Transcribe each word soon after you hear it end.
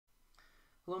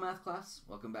Hello math class,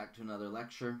 welcome back to another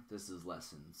lecture. This is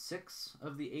lesson 6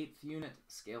 of the 8th unit,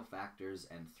 Scale Factors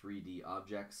and 3D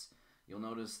Objects. You'll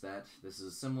notice that this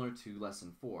is similar to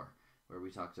lesson 4, where we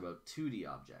talked about 2D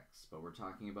objects, but we're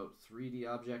talking about 3D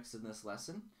objects in this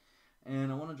lesson.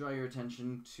 And I want to draw your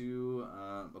attention to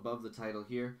above the title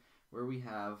here, where we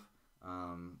have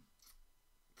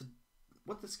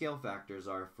what the scale factors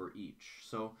are for each.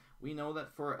 So we know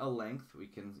that for a length we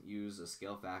can use a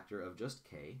scale factor of just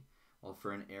k. Well,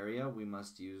 for an area, we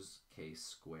must use k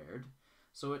squared.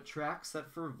 So it tracks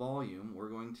that for volume, we're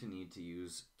going to need to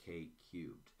use k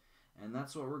cubed. And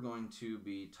that's what we're going to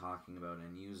be talking about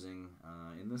and using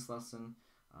in this lesson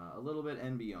a little bit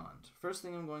and beyond. First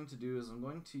thing I'm going to do is I'm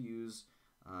going to use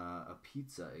a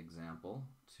pizza example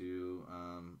to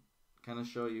kind of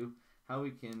show you how we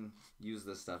can use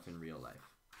this stuff in real life.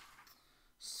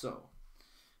 So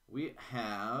we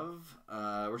have,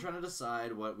 we're trying to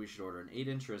decide what we should order, an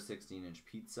 8-inch or a 16-inch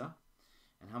pizza,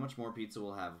 and how much more pizza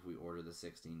we'll have if we order the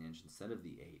 16-inch instead of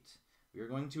the 8. We are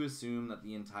going to assume that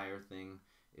the entire thing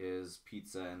is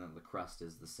pizza and that the crust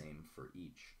is the same for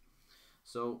each.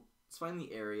 So let's find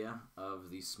the area of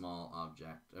the small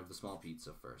object, of the small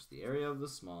pizza first. The area of the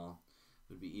small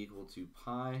would be equal to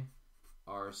pi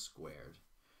r squared.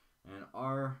 And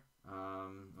r,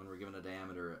 when we're given a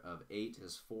diameter of 8,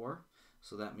 is 4.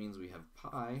 So that means we have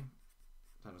pi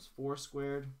times 4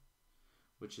 squared,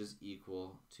 which is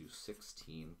equal to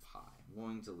 16 pi. I'm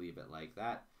going to leave it like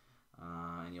that,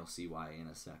 and you'll see why in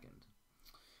a second.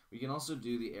 We can also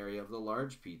do the area of the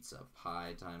large pizza,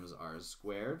 pi times r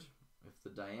squared. If the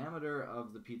diameter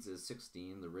of the pizza is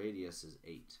 16, the radius is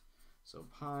 8. So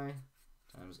pi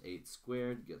times 8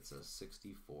 squared gets us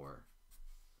 64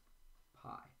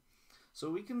 pi. So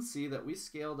we can see that we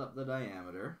scaled up the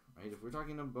diameter, right? If we're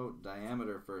talking about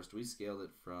diameter first, we scaled it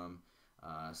from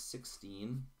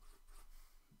 16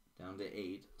 down to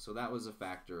 8. So that was a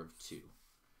factor of 2,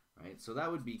 right? So that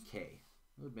would be k.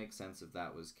 It would make sense if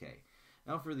that was k.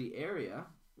 Now for the area,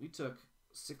 we took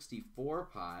 64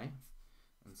 pi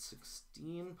and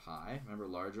 16 pi, remember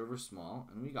large over small,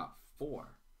 and we got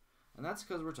 4. And that's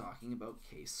because we're talking about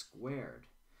k squared.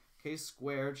 K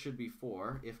squared should be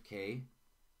 4 if k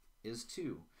is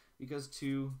 2, because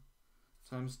 2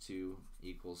 times 2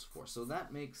 equals 4. So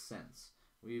that makes sense.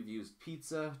 We've used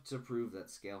pizza to prove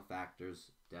that scale factors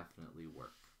definitely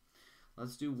work.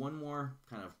 Let's do one more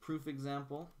kind of proof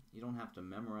example. You don't have to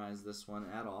memorize this one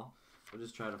at all. We'll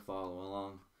just try to follow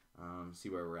along, see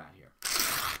where we're at here.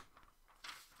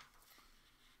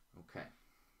 Okay.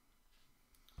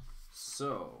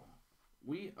 So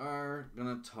we are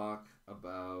going to talk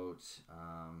about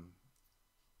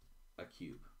a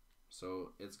cube.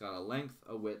 So it's got a length,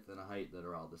 a width, and a height that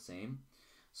are all the same.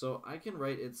 So I can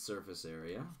write its surface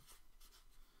area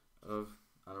of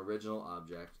an original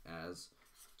object as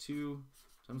 2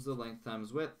 times the length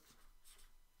times width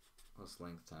plus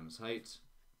length times height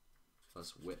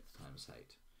plus width times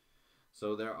height.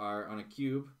 So there are, on a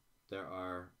cube, there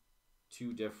are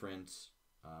 2 different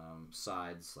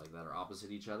sides like that are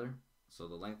opposite each other. So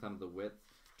the length times the width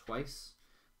twice,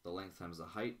 the length times the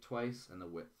height twice, and the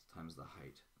width times the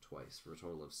height twice, for a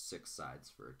total of 6 sides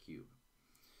for a cube.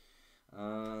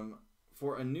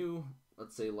 For a new,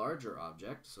 let's say, larger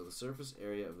object, so the surface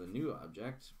area of the new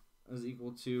object is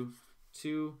equal to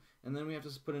 2, and then we have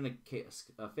to put in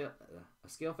a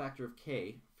scale factor of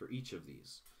k for each of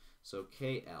these. So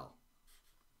kl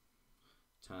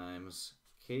times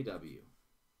kw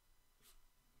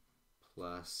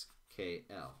plus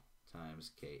kl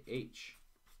times kh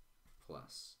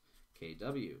plus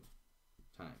kw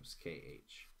times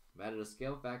kh. I've added a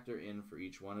scale factor in for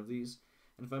each one of these,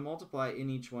 and if I multiply in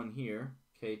each one here,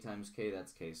 k times k,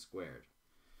 that's k squared.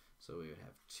 So we would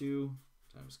have 2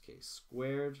 times k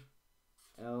squared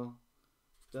L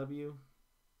w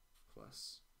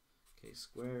plus k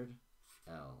squared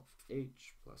L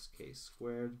h plus k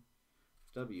squared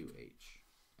w h.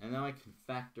 And now I can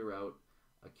factor out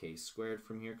a k squared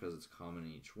from here because it's common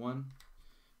in each one.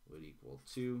 Would equal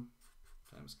 2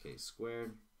 times k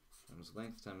squared times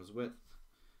length times width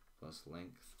plus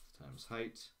length times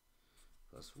height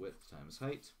plus width times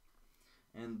height.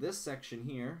 And this section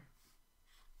here,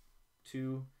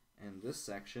 2, and this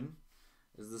section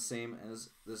is the same as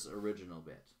this original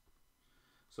bit.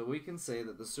 So we can say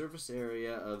that the surface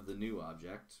area of the new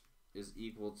object is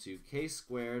equal to k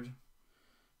squared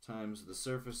times the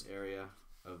surface area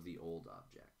of the old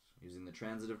object. Using the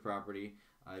transitive property,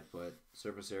 I put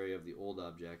surface area of the old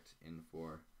object in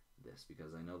for this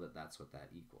because I know that that's what that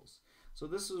equals. So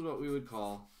this is what we would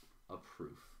call a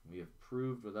proof. We have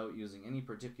proved without using any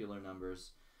particular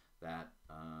numbers that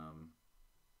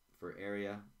for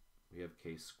area we have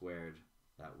k squared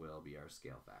that will be our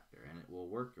scale factor. And it will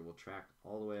work, it will track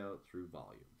all the way out through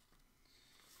volume.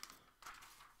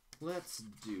 Let's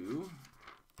do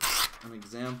an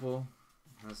example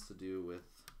that has to do with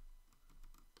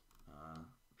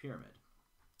pyramid.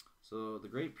 So the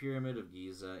Great Pyramid of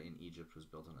Giza in Egypt was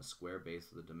built on a square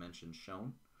base with the dimensions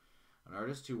shown. An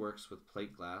artist who works with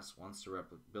plate glass wants to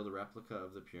build a replica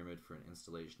of the pyramid for an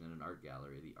installation in an art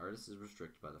gallery. The artist is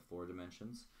restricted by the floor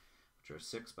dimensions, which are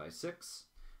 6 by 6,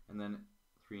 and then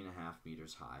 3.5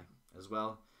 meters high. As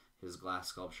well, his glass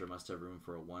sculpture must have room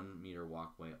for a 1 meter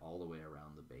walkway all the way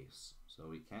around the base.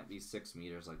 So it can't be 6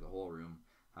 meters like the whole room,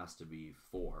 has to be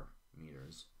 4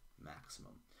 meters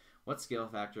maximum. What scale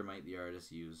factor might the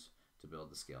artist use to build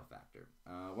the scale factor?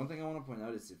 One thing I want to point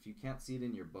out is if you can't see it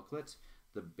in your booklet,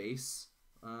 the base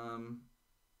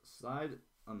side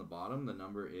on the bottom, the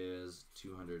number is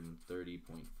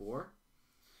 230.4.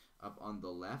 Up on the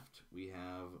left, we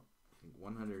have I think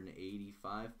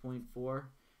 185.4,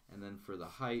 and then for the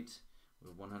height, we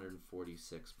have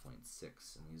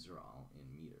 146.6, and these are all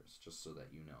in meters, just so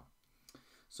that you know.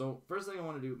 So first thing I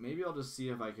want to do, maybe I'll just see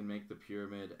if I can make the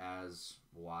pyramid as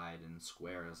wide and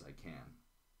square as I can.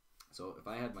 So if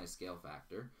I had my scale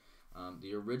factor,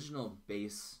 the original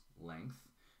base length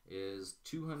is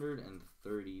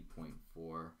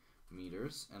 230.4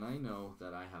 meters, and I know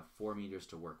that I have 4 meters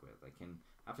to work with. I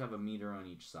have to have a meter on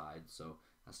each side, so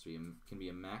has to be can be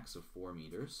a max of 4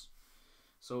 meters.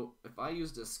 So if I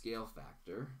used a scale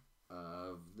factor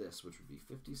of this, which would be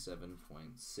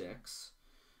 57.6,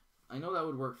 I know that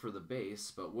would work for the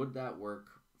base, but would that work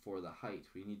for the height?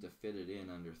 We need to fit it in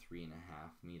under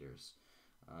 3.5 meters.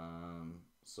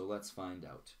 So let's find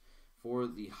out. For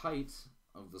the height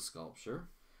of the sculpture,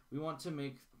 we want to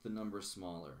make the number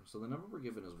smaller. So the number we're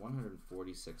given is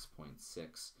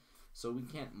 146.6. So we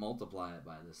can't multiply it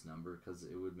by this number because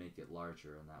it would make it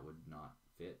larger and that would not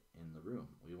fit in the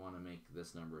room. We want to make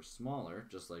this number smaller,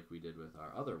 just like we did with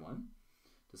our other one,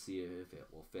 to see if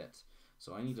it will fit.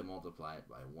 So I need to multiply it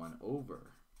by 1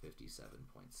 over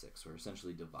 57.6, or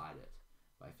essentially divide it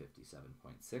by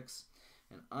 57.6,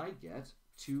 and I get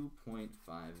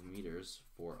 2.5 meters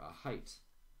for a height.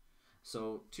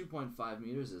 So 2.5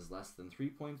 meters is less than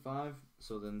 3.5,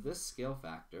 so then this scale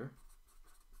factor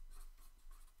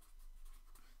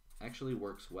actually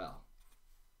works well.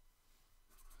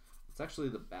 It's actually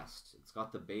the best. It's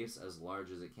got the base as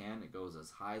large as it can. It goes as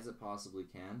high as it possibly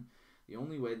can. The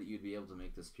only way that you'd be able to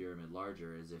make this pyramid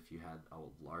larger is if you had a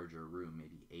larger room,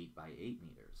 maybe 8 by 8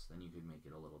 meters. Then you could make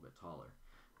it a little bit taller.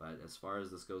 But as far as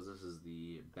this goes, this is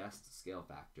the best scale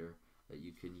factor that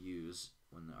you can use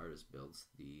when the artist builds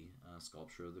the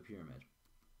sculpture of the pyramid.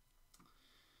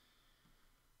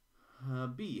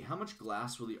 B, how much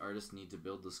glass will the artist need to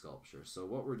build the sculpture? So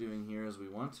what we're doing here is we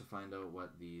want to find out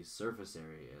what the surface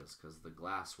area is, because the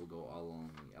glass will go all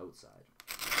along the outside.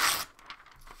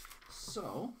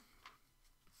 So,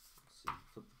 let's see,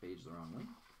 flip the page the wrong way.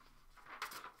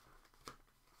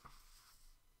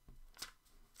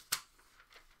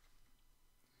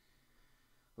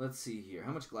 Let's see here.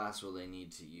 How much glass will they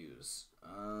need to use?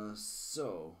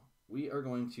 So we are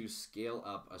going to scale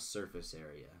up a surface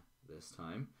area this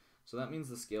time. So that means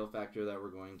the scale factor that we're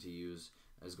going to use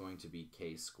is going to be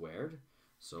k squared.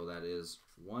 So that is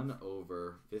 1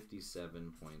 over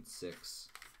 57.6.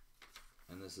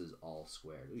 And this is all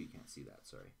squared. Oh, you can't see that,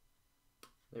 sorry.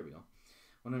 There we go.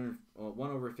 1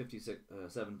 over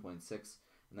 57.6,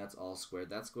 and that's all squared.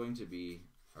 That's going to be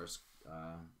our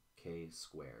k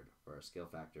squared for our scale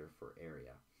factor for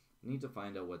area. We need to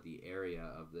find out what the area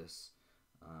of this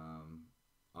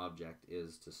object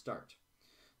is to start.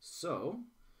 So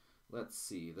let's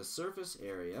see, the surface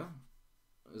area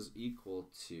is equal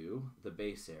to the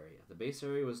base area. The base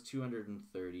area was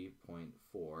 230.4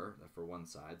 for one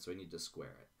side, so I need to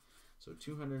square it. So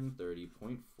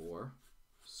 230.4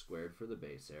 squared for the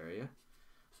base area,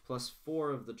 plus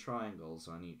 4 of the triangles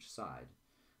on each side.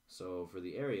 So for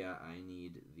the area, I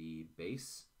need the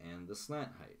base and the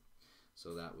slant height.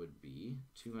 So that would be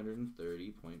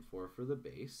 230.4 for the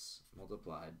base,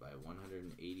 multiplied by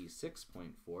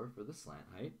 186.4 for the slant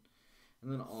height,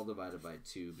 and then all divided by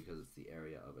 2 because it's the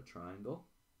area of a triangle.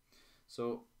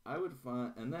 So I would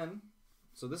find, and then,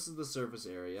 so this is the surface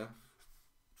area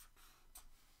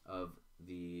of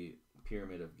the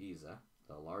Pyramid of Giza,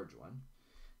 the large one.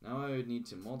 Now I would need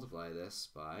to multiply this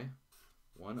by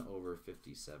 1 over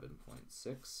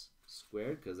 57.6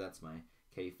 squared, because that's my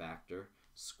k factor,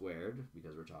 squared,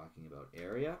 because we're talking about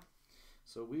area.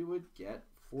 So we would get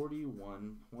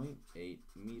 41.8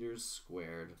 meters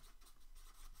squared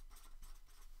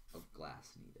of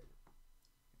glass needed.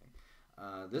 Okay.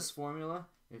 This formula,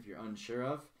 if you're unsure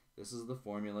of, This is the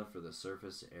formula for the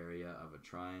surface area of a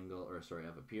triangle, or sorry,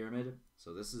 of a pyramid.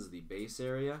 So this is the base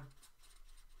area,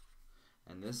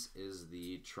 and this is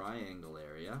the triangle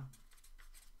area.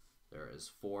 There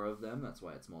is 4 of them, that's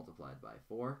why it's multiplied by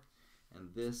 4.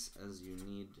 And this, as you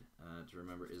need to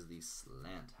remember, is the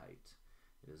slant height.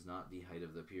 It is not the height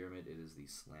of the pyramid, it is the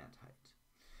slant height.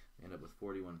 We end up with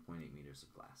 41.8 meters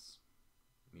of glass.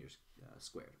 Meters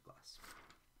squared of glass.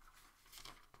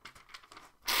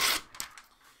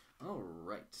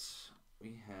 Alright,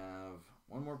 we have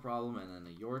one more problem and then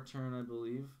a your turn, I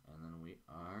believe, and then we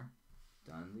are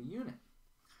done the unit.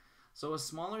 So a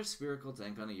smaller spherical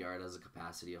tank on a yard has a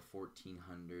capacity of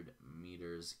 1,400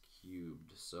 meters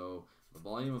cubed. So the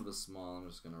volume of the small, I'm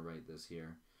just going to write this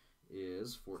here,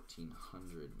 is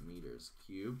 1,400 meters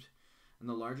cubed. And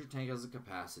the larger tank has a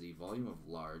capacity, volume of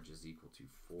large is equal to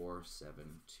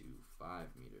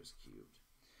 4,725 meters cubed.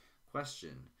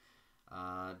 Question.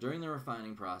 During the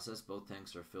refining process, both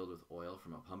tanks are filled with oil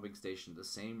from a pumping station at the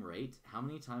same rate. How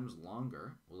many times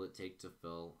longer will it take to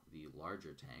fill the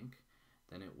larger tank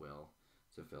than it will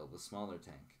to fill the smaller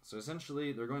tank? So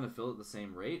essentially, they're going to fill at the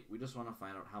same rate. We just want to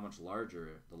find out how much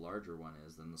larger the larger one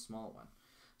is than the small one.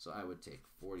 So I would take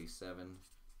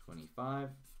 4,725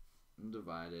 and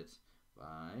divide it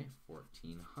by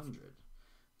 1,400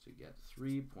 to get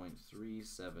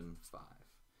 3.375.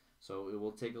 So it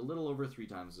will take a little over 3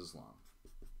 times as long.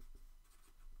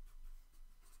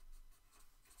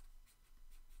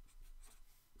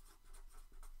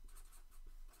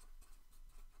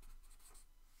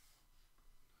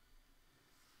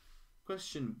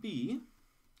 Question B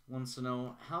wants to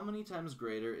know how many times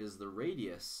greater is the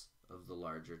radius of the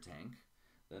larger tank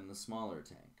than the smaller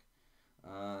tank.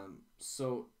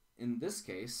 So in this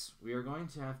case, we are going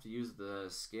to have to use the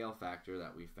scale factor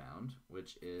that we found,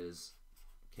 which is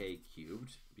k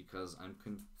cubed, because I'm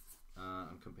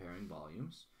comparing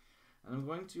volumes. And I'm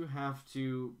going to have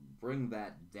to bring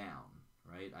that down,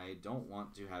 right? I don't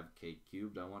want to have k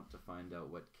cubed, I want to find out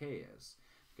what k is,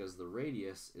 because the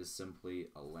radius is simply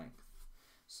a length.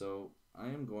 So I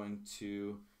am going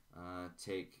to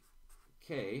take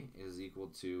k is equal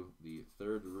to the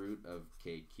third root of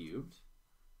k cubed,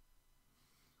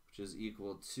 which is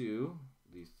equal to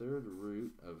the third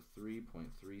root of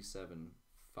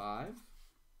 3.375.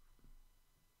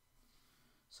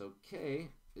 So k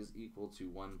is equal to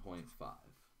 1.5.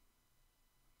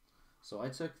 So I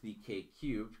took the k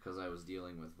cubed because I was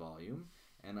dealing with volume,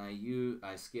 and I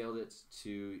scaled it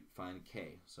to find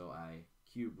k. So I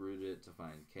cube rooted it to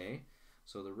find k.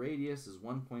 So the radius is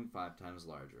 1.5 times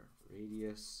larger.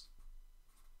 Radius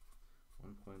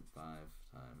 1.5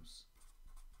 times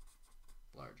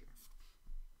larger.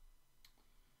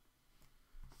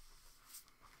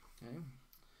 Okay.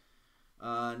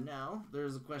 Now,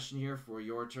 there's a question here for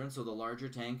your turn. So the larger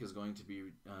tank is going to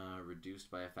be reduced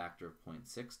by a factor of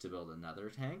 0.6 to build another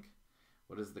tank.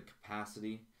 What is the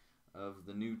capacity of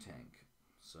the new tank?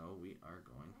 So we are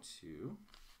going to,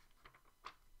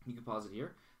 you can pause it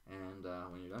here, and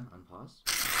when you're done, unpause.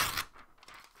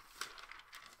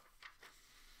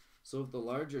 So if the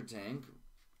larger tank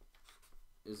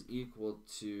is equal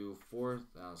to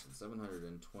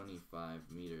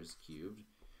 4,725 meters cubed,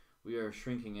 we are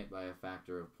shrinking it by a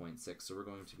factor of 0.6, so we're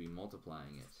going to be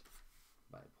multiplying it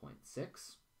by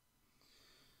 0.6.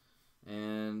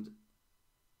 And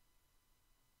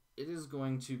it is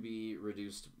going to be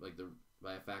reduced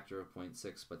by a factor of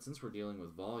 0.6, but since we're dealing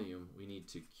with volume, we need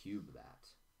to cube that.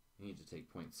 We need to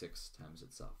take 0.6 times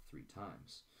itself 3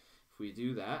 times. If we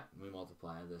do that, and we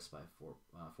multiply this by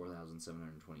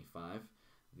 4,725,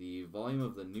 the volume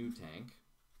of the new tank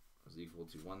is equal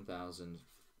to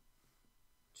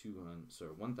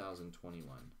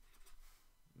 1,021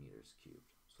 meters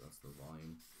cubed. So that's the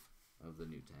volume of the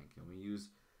new tank, and we use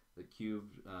the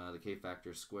k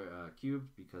factor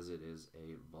cubed because it is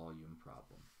a volume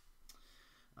problem.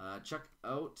 Check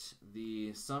out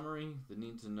the summary, the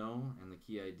need to know, and the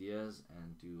key ideas,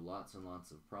 and do lots and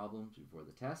lots of problems before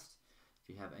the test. If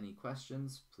you have any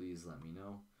questions, please let me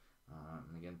know.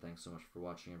 And again, thanks so much for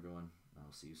watching, everyone.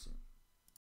 I'll see you soon.